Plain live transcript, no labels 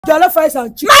Jollof rice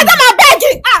and chicken. Madam, I beg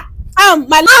you.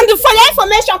 My land, for your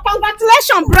information,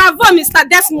 congratulations, bravo, Mr.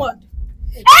 Desmond.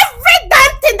 Every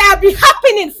damn thing that will be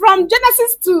happening from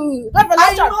Genesis to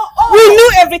Revelation, we knew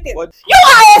everything. What? You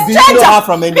are a stranger. You know her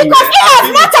from anywhere? Because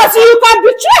as much as you can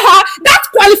betray her, that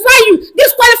qualify you,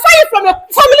 disqualify you from a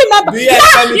family member.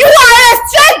 Now you are a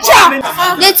stranger.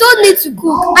 They told me to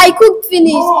cook. I cooked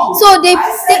finish. So the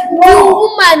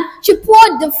woman, she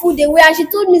poured the food away and she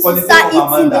told me to start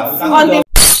eating the food.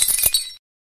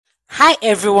 Hi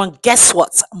everyone, guess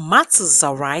what? Matters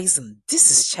are rising. This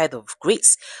is Child of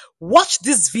Grace. Watch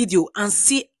this video and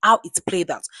see how it played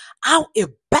out. How a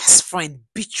best friend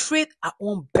betrayed her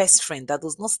own best friend that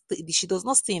does not stay, she does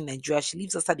not stay in Nigeria. She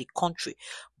lives outside the country,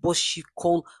 but she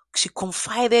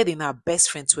confided in her best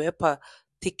friend to help her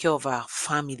take care of her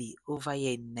family over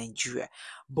here in Nigeria.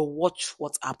 But watch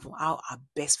what happened, how her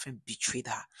best friend betrayed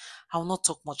her. I will not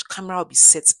talk much. Camera will be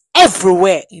set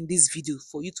everywhere in this video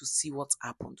for you to see what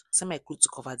happened. Send my crew to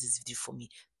cover this video for me.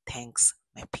 Thanks,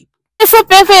 my people.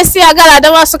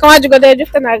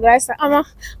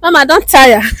 Mama, don't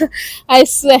tire. I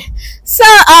swear. So,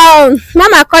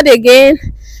 Mama called again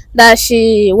that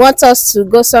she wants us to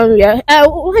go somewhere.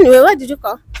 Anyway, why did you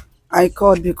call? I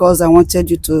called because I wanted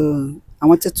to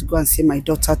go and see my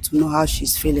daughter to know how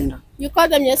she's feeling. You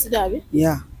called them yesterday, Abby?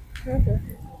 Yeah. Okay.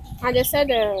 And they said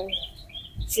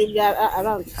she'll be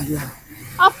around. Yeah.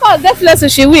 Of course, definitely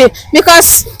she will.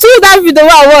 Because through that video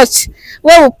I watched,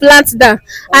 where we plant down,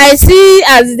 I see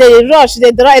as they rush,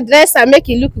 they dress and make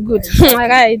it look good.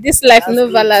 This life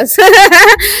no balance. Go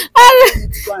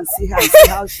and see her, see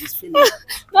how she's feeling.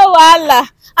 No wahala.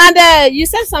 And you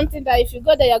said something that if you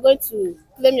go there, you're going to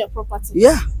claim your property.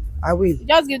 Yeah, I will.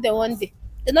 Just give them 1 day.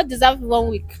 They don't deserve 1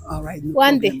 week. All right. No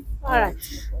 1 problem. day. All right.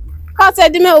 Call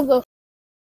Tedime will go.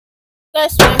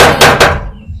 Yes,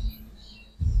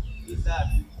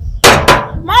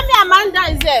 Mommy Amanda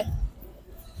is there.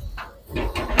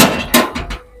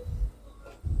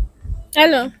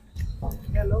 Hello.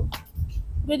 Hello.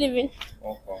 Good evening.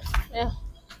 Okay. Yeah.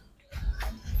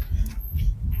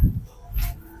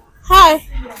 Hi.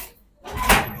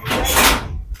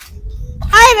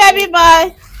 Hi, baby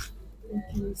boy. Thank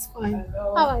you. It's fine.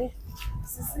 How are you?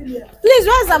 Cecilia. Please,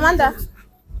 where's Amanda?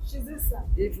 She's this side.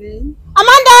 Evening.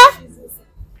 Amanda!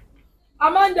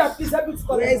 Amanda, please help me to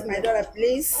call. Where is my daughter,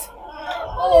 please?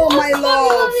 Oh, my love.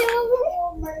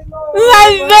 Oh, my love. My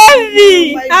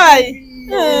baby. My How are baby.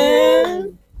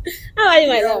 you? How are you,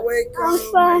 my love? Welcome. I'm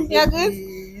fine. You're good?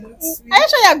 Are you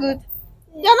sure you're good?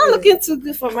 You're not looking too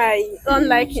good for my own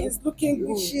liking. She's looking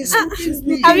good. She's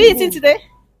looking Have you eaten good. today?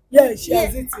 Yeah, she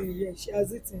has eaten. Yeah, she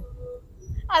has eaten.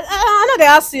 I know they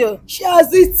asked you. She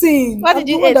has eaten. What did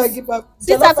you eat?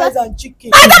 Jollof rice and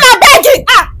chicken. Madam, I beg you.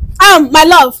 My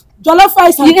love. Jollof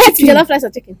rice and You ate chicken. jollof rice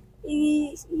or chicken?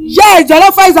 Yeah,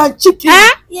 jollof rice and chicken.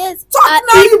 Yes. Talk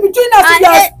now, you between us, you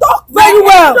have talked very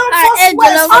well. I'm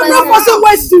not forcing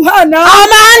words to her now.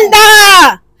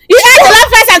 Amanda! You ate jollof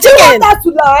rice and You chicken? want that to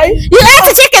lie? You ate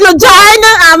the chicken,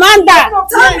 Joanna, Amanda.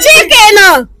 Chicken.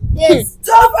 Yes.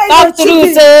 Jollof rice Talk and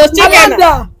truth, chicken. chicken.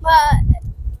 Amanda.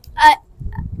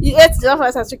 You ate jollof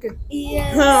rice and chicken?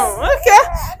 Yes. Okay.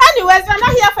 Anyways, we're not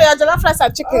here for your jollof rice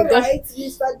and chicken. Alright,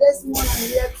 Mr. Desmond, I'm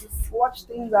here to watch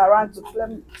things around to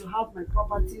claim to have my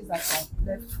properties that I've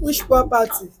left. Which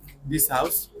property? This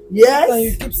house? Yes. And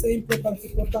you keep saying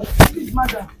property. Please,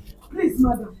 madam. Please,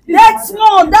 madam.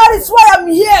 Desmond, that is why I'm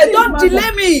here. Don't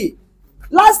delay me.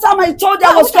 Last time I told you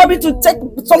I was coming to take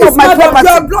some of my property.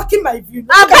 You are blocking my view.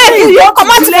 I beg you, come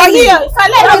out from here. If I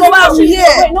let you I'm go, here.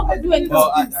 you're not going to do anything.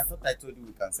 Oh, I thought I told you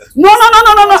we can settle. No.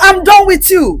 I'm done with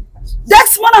you.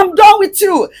 Desmond, I'm done with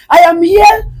you. I am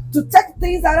here to take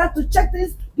things around, to check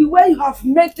things the way you have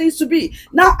made things to be.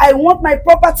 Now I want my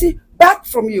property back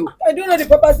from you. I don't know the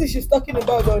property she's talking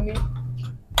about, honey.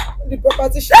 The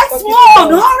property she's Desmond,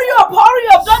 talking about. hurry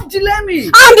up, don't delay me.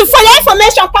 And for your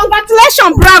information,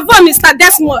 congratulations, bravo, Mr.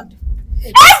 Desmond.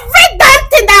 Every damn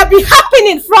thing that will be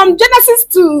happening from Genesis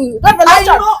to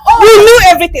Revelation, we knew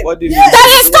everything. What do you Yes. mean? There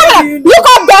is camera. Look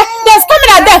up there. There's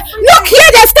camera there. Look here.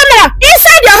 There's camera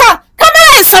inside your house. Camera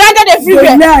is surrounded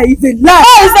everywhere. It's a lie.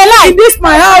 Oh, it's a lie. In this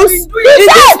my house. In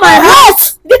this my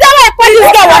house. Did that why I pour this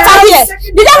girl water here?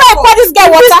 Did that why I pour this girl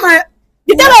water?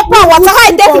 Did that why I pour water? How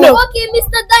I don't know? Okay,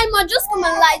 Mr. Diamond, just come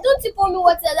and lie. Don't you pour me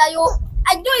water that you.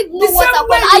 I don't even know The what same I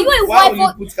way Are you a Why wife? will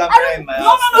you put camera in my No,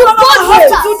 house? You poured I have to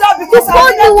water. do that You because I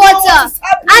poured need the to know water. what is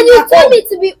happening And in you my told home. me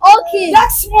to be okay.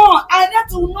 That's more. I need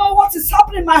to know what is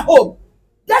happening in my home.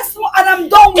 That's more, and I'm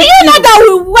done Do with you know that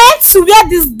we went to where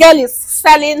this girl is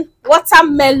selling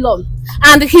watermelon,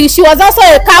 and she was also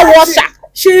a car washer.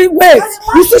 She wait.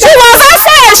 You see, She was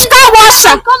also a star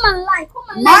washer. Come and lie.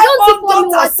 My Don't own keep on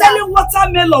me daughter water. selling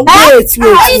watermelon. wait.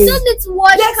 You don't need to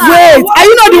wash car. Wait, are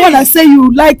you not the one that say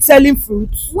you like selling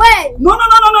fruits? Wait. No.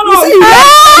 You say you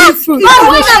like selling fruits. When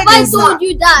have I told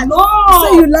you that? No. You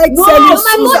say you like selling My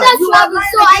fruits. mother You are traveled,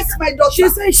 lying so I against my daughter. She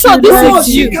say So she this likes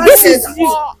is you. can't This say is that. you.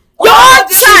 Your own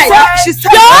child. She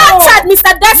said Your own no. child,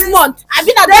 Mr. Desmond. I've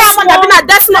been a Desmond. I've been a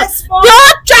Desmond. Desmond. Your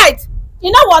own child.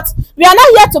 You know what? We are not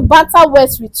here to banter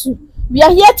words with you. We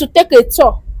are here to take a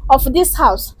tour of this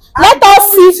house. Let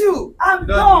us see. I'm You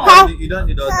done. don't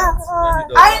need all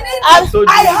that. I told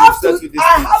you have to to. settle this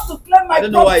I thing. have to claim my I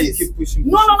don't know why you properties. keep pushing.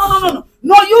 No.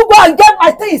 No, you go and get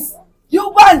my things. You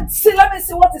go and see. Let me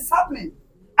see what is happening.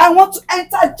 I want to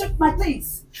enter and check my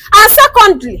things. And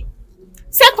secondly,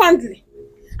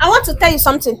 I want to tell you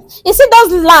something. You see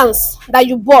those lands that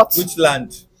you bought? Which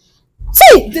land?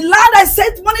 See, The land I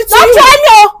sent money to don't you.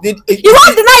 tell me. You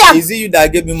won't deny her. Is it you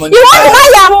that gave me money? You won't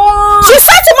deny her. She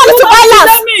sent you money to buy Don't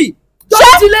lands. delay me.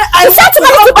 Don't delay. She sent you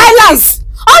money to buy lands.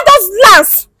 All those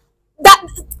lands that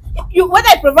you, whether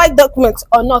I provide documents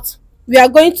or not, we are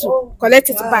going to collect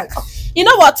it back. You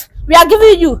know what? We are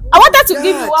giving you. I wanted to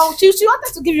give you one. She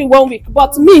wanted to give you 1 week,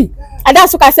 but me, and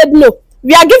that's what I said no.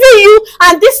 We are giving you,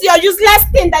 and this your useless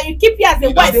thing that you keep here as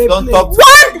a wife. Don't talk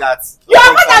What? like that. You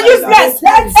are more than useless.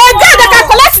 A girl that can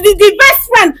collect the best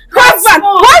friend, husband.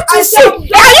 What is she?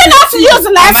 Are you not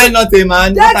useless? Am I not a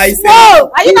man? What are you saying?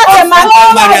 No, are you not a man?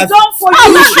 Don't marry us. Oh,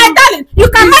 no, my darling, you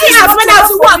can marry as many as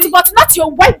you want, but not your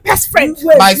white best friend.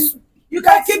 My You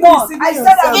can keep on. I said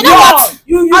I'm You know what?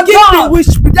 You I'm give me done.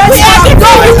 wish. That's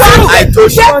I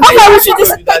told you. Okay, we should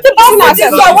discuss that it between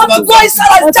ourselves. I want to go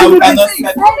inside and check we my cannot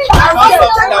things. settle. I want to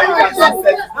check my It's not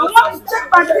something that we things. cannot settle. I want to check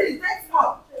my things. Next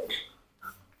month.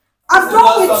 I'm It's done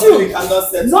not with something we you. cannot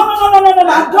settle. No.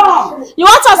 I'm done. You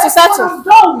want us to settle? I'm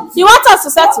done with You you. want us to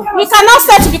settle? We cannot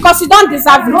settle because you don't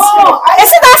deserve it. No, You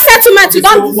see that settlement, you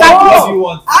don't So deserve what it. do you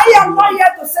want? I am not here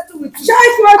to settle with you.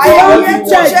 check what I you am want here to to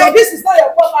check. check. This is not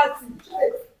your property.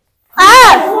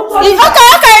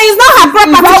 Okay, it's not her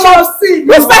property.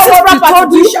 Which person's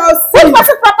property? We shall see. Which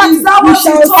person's property? Is that We what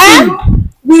shall you told see. you?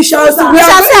 We shall see. We We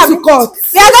shall are going see. to court.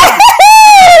 We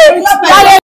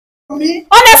are Me?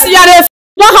 honestly, you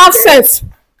don't have sense.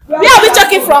 Where are we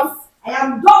checking from? I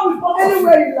am done with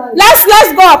anywhere you like.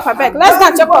 Let's go up, Abeg. Let's go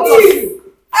and check up.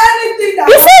 Anything that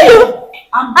You see you?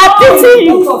 I pity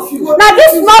you. both of you. Now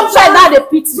this small child now they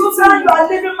pity. So far you are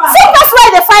living my See, that's why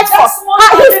they fight for. That's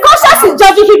one His thing. conscience is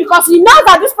judging him because he knows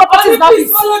that this property is not Please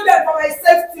his. follow them for my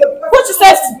safety. Which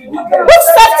safety? Which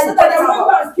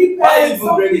safety? Why you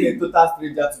even bringing a total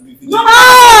stranger to be No,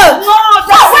 wait.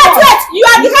 You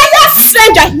are the highest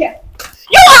stranger here.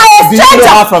 You are a Did you know stranger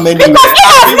her from anywhere? because in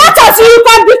as much as you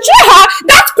can betray her,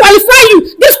 that qualify you,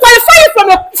 disqualify you from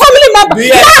a family member. Do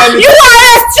you expect me You are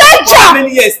a How stranger.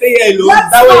 many years stay here alone?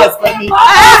 Is that what you expect me?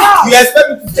 You expect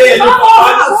me to stay alone?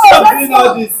 Stop doing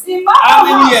all this. How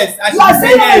many years? I should be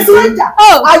staying here alone.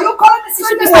 Oh, Are you calling me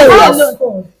should be stranger? staying Yes.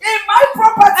 alone. In my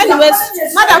property. Anyways,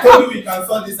 madam, I told come. you we can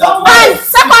sort this out. And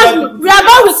secondly, we are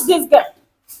done with this girl.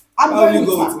 I'm How will going you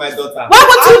go with with my daughter? Why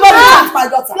would you go with her? my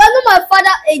daughter. You are not my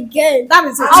father again. That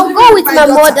is it. I'll go with my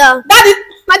mother. Daddy,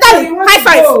 my daddy, high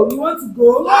five. You want to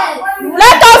go?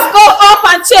 Let us go up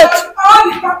and check. All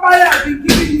the papaya I've been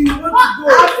giving you, you want to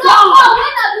go?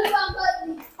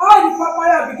 All the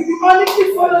papaya I've been giving you, only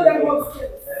keep follow them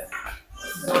upstairs.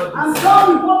 I'm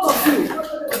done with both of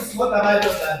you. What have I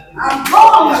done? I'm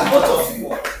done with both of you.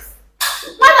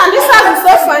 Madam, this house is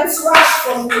so fine. Trash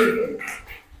from me.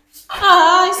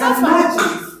 It's so fine.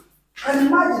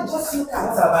 Imagine, just look at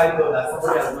What have I done that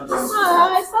somebody has not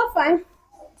done? It's so fine.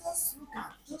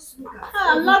 Just look at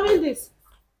I'm loving this.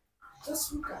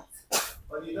 Just look at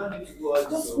But you don't need to go all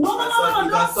this. Just, You can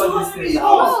no, sort don't this me. thing No,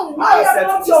 out. I am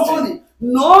not your money.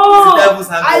 No. It's the devil's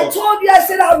handwork. I told you, I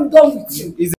said I'm done with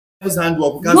you. It's the devil's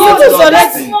handwork. We can No, settle all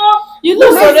that's this thing. You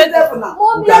lose Where's the already. devil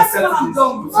now? We can settle this.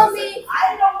 Mommy,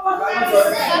 I don't want to.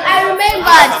 I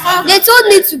remembered. They told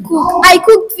me to cook. I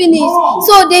cooked finish.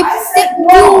 So the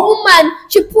woman,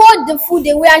 she poured the food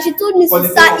away and she told me For to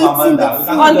the start sake of eating Amanda, the we food.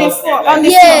 can On the just- floor. On the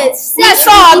Yes. floor. We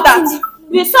saw all that.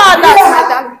 We saw all that,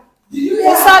 madam. Did you We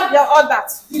hear? saw all that.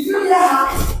 Did you hear?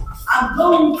 I'm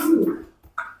done with you.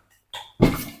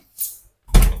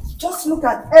 Just look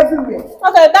at everywhere.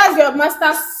 Okay, that's your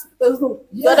master's room.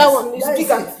 The other one is that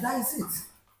bigger. That is it.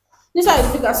 This one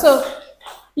is bigger. So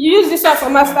you use this one for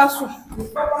master's room. The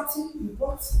property you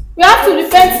bought. We have to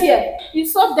repaint here.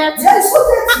 It's so dirty. Yes, what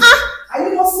is it? Are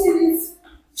you not seeing it?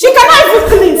 She cannot even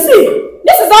clean. See,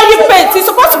 this is how you paint. It's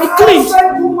supposed to be clean.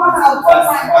 Woman has got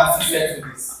my You can settle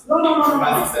this. Mr.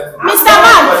 Man. Mr.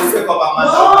 Man.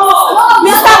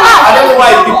 I don't know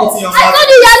why you put in your mouth. I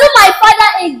told you, you know my father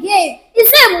again. He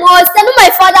said, "Must I know my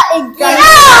father again."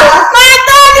 My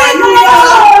darling.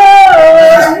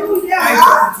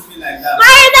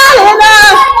 My darling.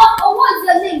 What's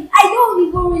your name? I don't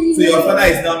even really So know. your father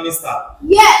is now Mr.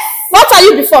 Yes. What are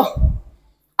you before?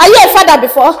 Are you a father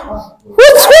before?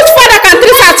 Which father can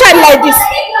treat a child like this? If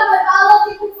you're my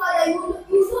biological father, you will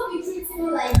not be treating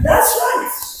me like this. That's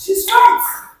right. She's right.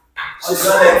 Don't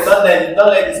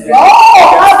let this get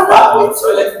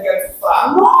Don't let it get too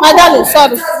far. My darling,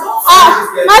 sorry.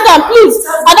 Madam, please.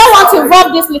 I don't want to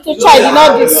involve this little child in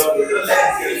all this.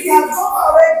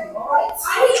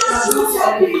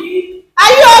 Are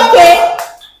you okay?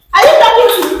 Are you talking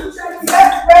to me?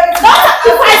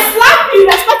 If I slap you,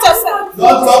 respect yourself.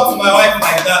 Don't talk to my wife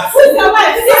like that. Who's your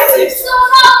wife? So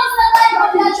now, Mr. Diamond,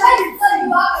 they are trying to tell you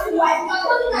about your wife. You're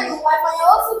calling her your wife, and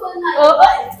you're also calling her your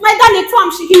wife. My darling, Tom,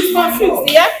 he's confused,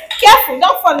 yeah? Careful,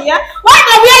 don't fall, yeah? Why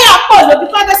don't wear your polo?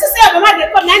 Because the sister of the man, they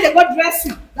come and they go dress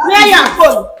you. Wear your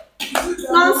polo.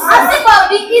 I think I'll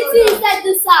be eating inside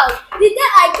this house. The day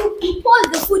I cook, you pour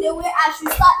the food away and she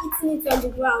start eating it on the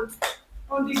ground.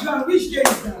 On the ground, which day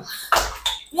is that?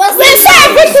 We say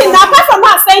everything now. Apart from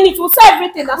her saying it, we'll say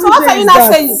everything now. So what are you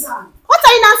not saying? What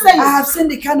are you not saying? I have seen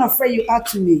the kind of friend you are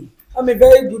to me. I'm a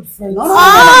very good friend. No.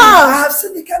 I have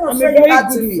seen the kind of I'm a friend you very are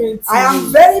to good me. friend to I am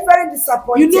you. very, very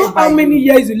disappointed. You know by how many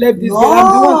you. years you left this girl?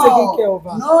 I'm the one taking care of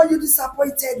her. No, you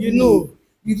disappointed me. You know.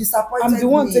 You disappointed I'm the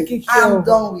one me. taking care I'm of her.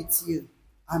 done with you.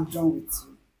 I'm done with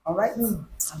you. All right? I'm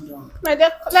done. My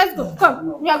dear, let's go.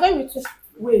 Come, we are going with you.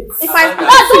 Wait. If I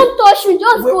Don't touch me,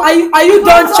 just go. Are you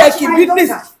done Don't touch checking? my Please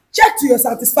daughter. check to your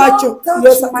satisfaction. Don't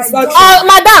Your touch my satisfaction. daughter.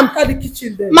 Madam, At the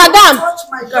kitchen there. madam, Touch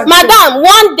my daughter. madam,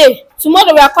 one day,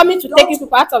 tomorrow we are coming to take you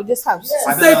people out of this house.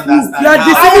 I Say don't you. understand. You are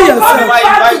deceiving yourself.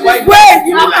 Why? Wait,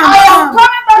 you know I am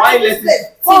coming back Why to this let place.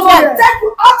 Sit Come down. on, take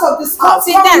you out of this house.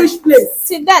 Sit down. which place?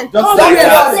 Sit down. Just Come like here.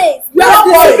 that. You are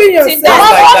deceiving Sit yourself. down.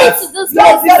 Just like Going that. to this Don't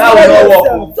place. get That will not work.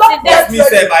 Don't Sit get Me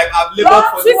self, I've labored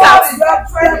for this. Sweetheart,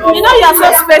 you know you are so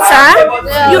special.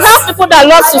 You have people that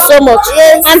love you so much,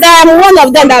 and I am one of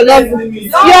them that love you.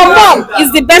 Your mom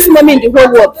is the best mom in the whole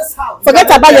world. Forget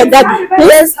about your daddy.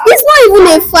 Yes. He's not even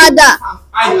a father.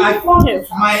 My effort.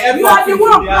 You are the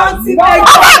one planting Okay,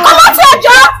 egg. come out here,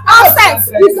 Joe. Nonsense.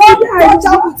 You touch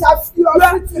her with her You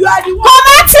are the one. Come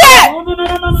out here.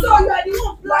 So you are the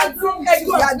one planting egg.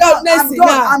 Yeah,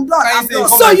 I'm done. I'm done.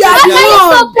 So you are Can the you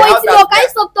one. stop pointing or can you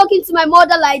stop talking to my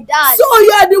mother like that? So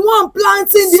you are the one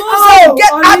planting the Susan,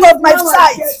 get on out it. of my Now I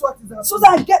sight. guess what is happening.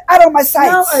 Susan, get out of my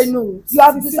sight. Now I know. You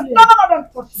have Cecilia. No,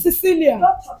 don't touch me. Cecilia.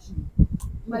 Don't touch me.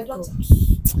 My daughter.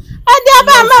 And the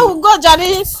other man will go,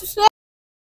 Johnny.